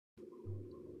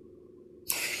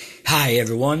Hi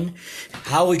everyone,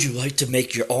 how would you like to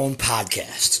make your own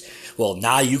podcast? Well,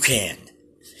 now you can.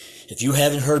 If you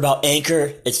haven't heard about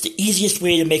Anchor, it's the easiest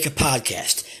way to make a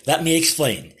podcast. Let me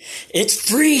explain. It's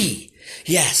free!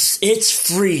 Yes, it's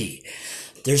free.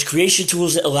 There's creation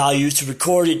tools that allow you to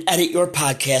record and edit your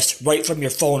podcast right from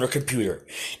your phone or computer.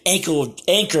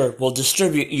 Anchor will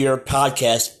distribute your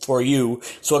podcast for you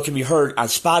so it can be heard on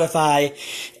Spotify,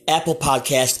 Apple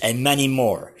Podcasts, and many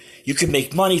more. You can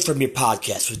make money from your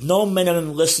podcast with no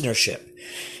minimum listenership.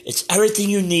 It's everything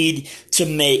you need to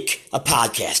make a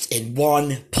podcast in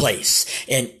one place.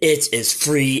 And it is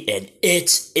free and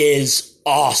it is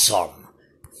awesome.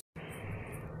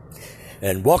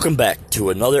 And welcome back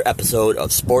to another episode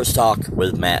of Sports Talk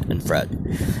with Matt and Fred.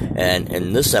 And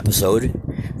in this episode,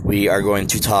 we are going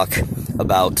to talk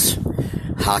about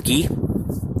hockey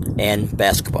and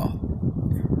basketball.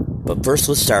 But first,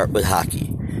 let's start with hockey.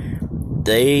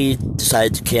 They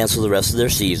decided to cancel the rest of their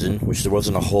season, which there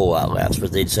wasn't a whole lot left,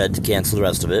 but they decided to cancel the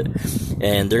rest of it.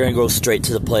 And they're going to go straight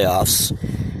to the playoffs.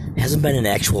 Hasn't been an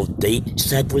actual date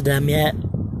set with them yet,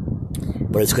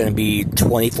 but it's going to be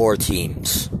 24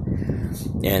 teams.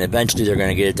 And eventually they're going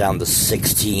to get it down to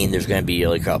 16. There's going to be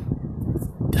like a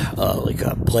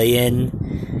play-in.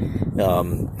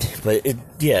 But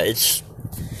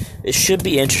it should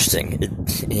be interesting.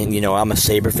 And I'm a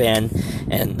Sabre fan,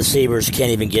 and the Sabres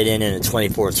can't even get in a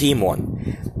 24-team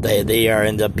one. They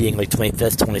end up being like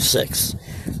 25th,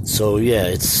 26th. So yeah,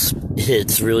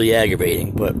 it's really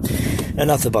aggravating. But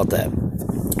enough about that.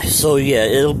 So yeah,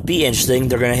 it'll be interesting.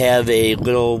 They're gonna have a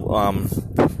little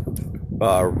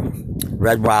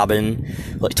Red Robin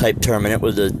type tournament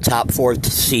with the top 4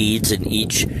 seeds in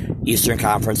each Eastern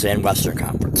Conference and Western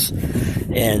Conference.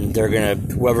 And they're gonna,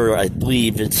 I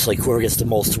believe it's like whoever gets the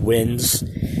most wins,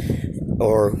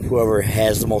 or whoever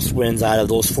has the most wins out of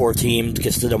those 4 teams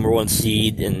gets the number 1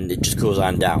 seed, and it just goes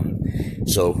on down.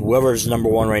 So whoever's number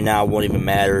 1 right now won't even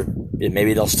matter.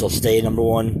 Maybe they'll still stay number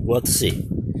 1. We'll have to see.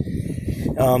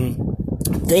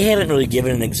 They haven't really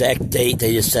given an exact date.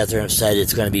 They just sat there and said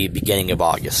it's going to be beginning of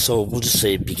August. So we'll just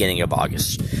say beginning of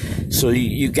August. So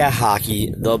you got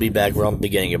hockey. They'll be back around the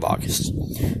beginning of August.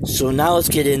 So now let's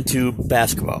get into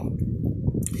basketball,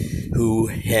 who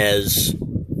has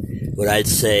what I'd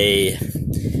say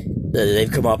that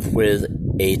they've come up with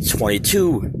a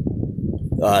 22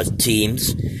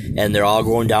 teams, and they're all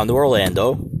going down to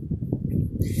Orlando,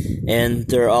 and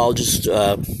they're all just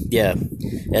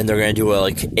and they're going to do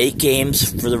 8 games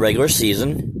for the regular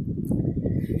season,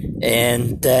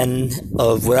 and then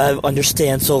of what I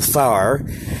understand so far,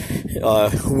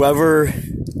 whoever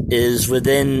is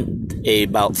within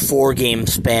about 4-game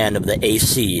span of the A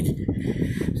seed,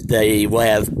 they will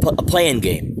have a play-in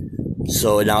game.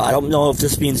 So now I don't know if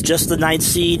this means just the 9th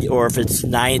seed, or if it's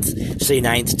 9th, say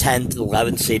 9th, 10th,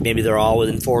 11th, say maybe they're all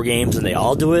within 4 games and they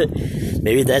all do it.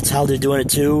 Maybe that's how they're doing it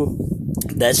too.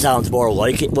 That sounds more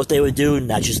like what they would do,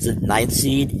 not just the 9th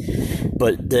seed.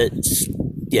 But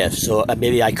so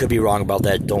maybe I could be wrong about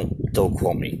that. Don't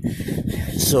quote me.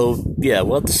 So yeah,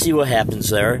 we'll have to see what happens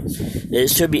there. It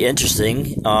should be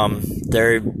interesting.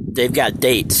 They've got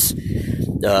dates.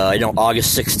 I know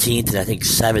August 16th and I think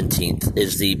 17th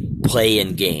is the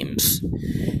play-in games,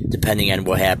 depending on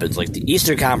what happens. Like the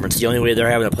Eastern Conference, the only way they're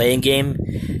having a play-in game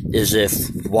is if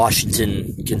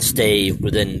Washington can stay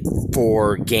within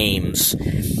 4 games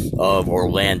of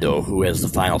Orlando, who has the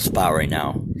final spot right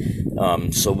now.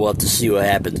 So we'll have to see what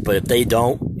happens. But if they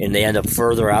don't, and they end up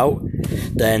further out,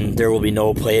 then there will be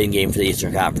no play-in game for the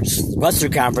Eastern Conference. The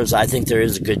Western Conference, I think there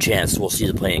is a good chance we'll see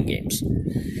the play-in games.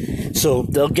 So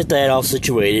they'll get that all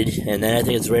situated, and then I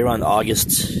think it's right around August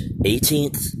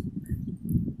 18th,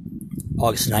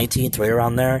 August 19th, right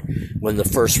around there, when the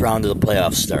first round of the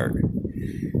playoffs start.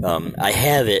 I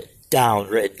have it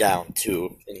written down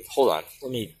too. And hold on,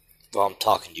 while I'm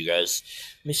talking to you guys,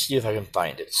 let me see if I can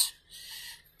find it.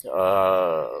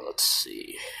 Let's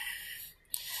see.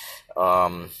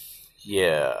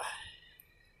 Yeah.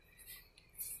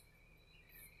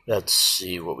 Let's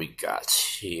see what we got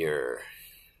here.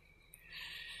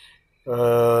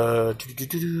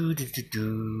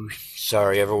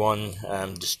 Sorry, everyone.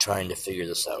 I'm just trying to figure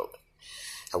this out.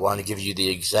 I want to give you the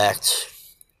exact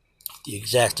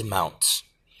amounts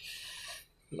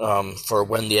for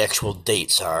when the actual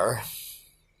dates are.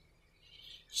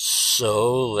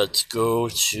 So let's go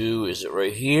to, is it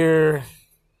right here?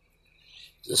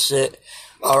 Is this it?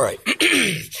 Alright.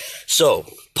 So,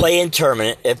 play-in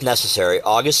tournament, if necessary,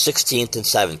 August 16th and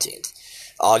 17th.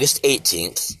 August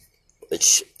 18th,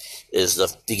 which is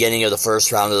the beginning of the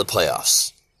first round of the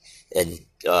playoffs. And,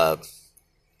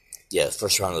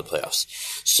 first round of the playoffs.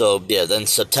 So, then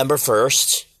September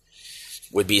 1st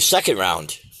would be second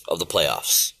round of the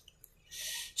playoffs.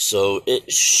 So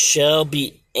it shall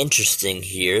be interesting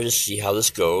here to see how this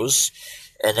goes.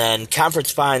 And then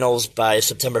conference finals by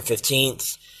September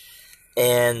 15th.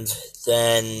 And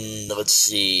then, let's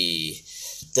see,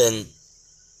 then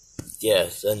you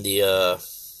have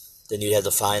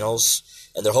the finals.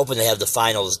 And they're hoping to have the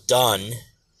finals done.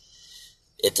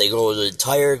 If they go the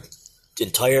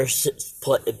entire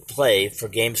play for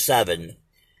Game 7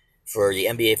 for the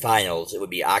NBA Finals, it would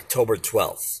be October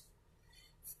 12th.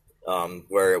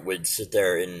 Where it would sit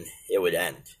there and it would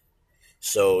end.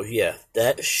 So, yeah,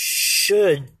 that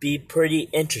should be pretty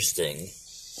interesting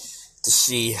to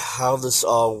see how this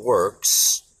all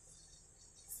works.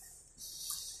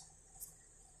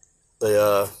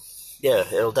 But, yeah,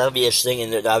 that'll be interesting,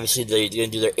 and obviously they're going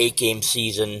to do their 8-game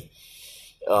season,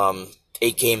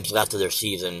 8 games left of their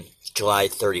season, July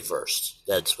 31st.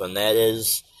 That's when that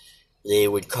is. They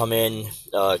would come in,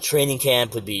 training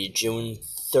camp would be June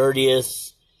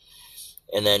 30th,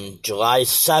 and then July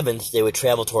 7th, they would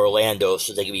travel to Orlando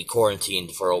so they could be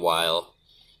quarantined for a while.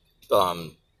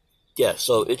 Yeah,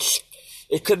 so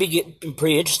it could be getting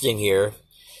pretty interesting here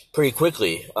pretty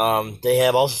quickly. They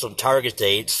have also some target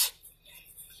dates.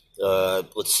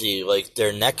 Let's see, like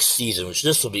their next season, which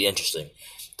this will be interesting.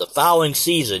 The following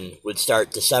season would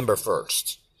start December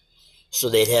 1st. So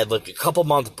they'd have like a couple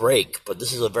month break, but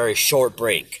this is a very short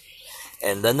break.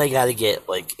 And then they got to get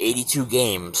like 82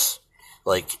 games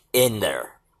like in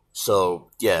there. So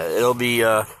yeah, it'll be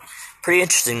pretty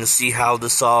interesting to see how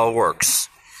this all works.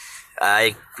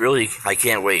 I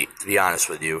can't wait, to be honest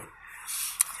with you.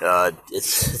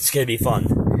 It's gonna be fun.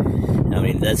 I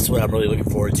mean, that's what I'm really looking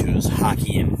forward to is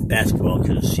hockey and basketball.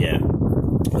 Because yeah,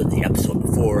 with the episode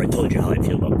before, I told you how I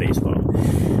feel about baseball.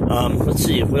 Let's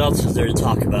see, what else is there to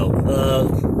talk about?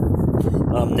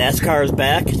 NASCAR is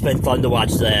back. It's been fun to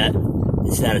watch that.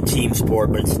 It's not a team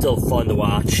sport, but it's still fun to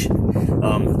watch.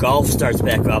 Golf starts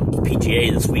back up,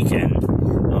 PGA this weekend.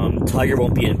 Tiger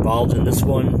won't be involved in this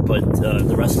one, but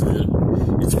the rest of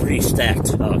it's a pretty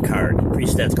stacked pretty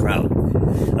stacked crowd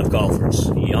of golfers,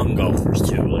 young golfers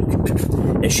too.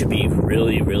 Like, it should be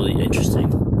really, really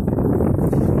interesting.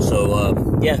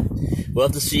 So, yeah, we'll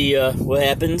have to see what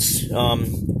happens.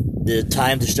 The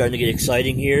times are starting to get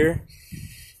exciting here,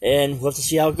 and we'll have to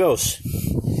see how it goes.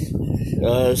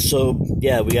 So,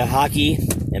 yeah, we got hockey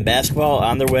and basketball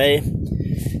on their way.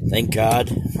 Thank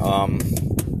God.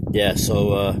 Yeah,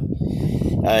 so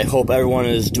I hope everyone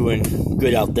is doing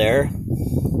good out there.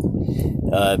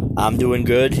 I'm doing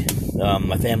good.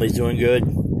 My family's doing good.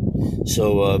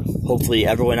 So hopefully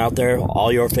everyone out there,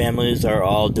 all your families are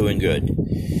all doing good.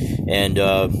 And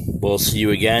we'll see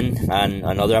you again on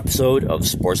another episode of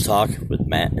Sports Talk with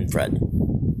Matt and Fred.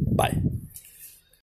 Bye.